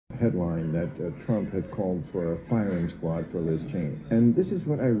headline that Trump had called for a firing squad for Liz Cheney. And this is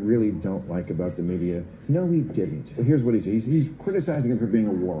what I really don't like about the media. No, he didn't. Well, here's what he said. He's criticizing her for being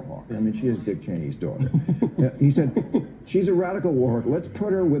a war hawk. I mean, she is Dick Cheney's daughter. He said, she's a radical war hawk. Let's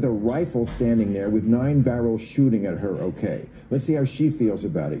put her with a rifle standing there with 9 barrels shooting at her, okay. Let's see how she feels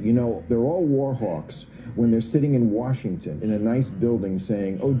about it. You know, they're all war hawks when they're sitting in Washington in a nice building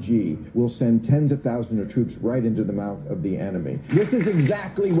saying, oh, gee, we'll send tens of thousands of troops right into the mouth of the enemy. This is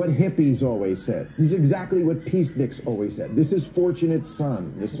exactly what hippies always said. This is exactly what peaceniks always said. This is Fortunate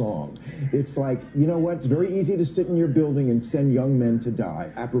Son, the song. It's like, you know what? It's very easy to sit in your building and send young men to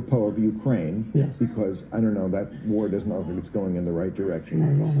die, apropos of Ukraine, yes, because, I don't know, that war doesn't look like it's going in the right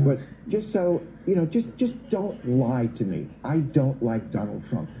direction. But just so, you know, just don't lie to me. I don't like Donald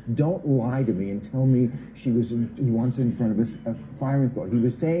Trump. Don't lie to me and tell me he wants in front of us a firing squad. He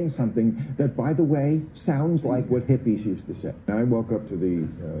was saying something that, by the way, sounds like what hippies used to say. I woke up to the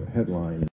headline.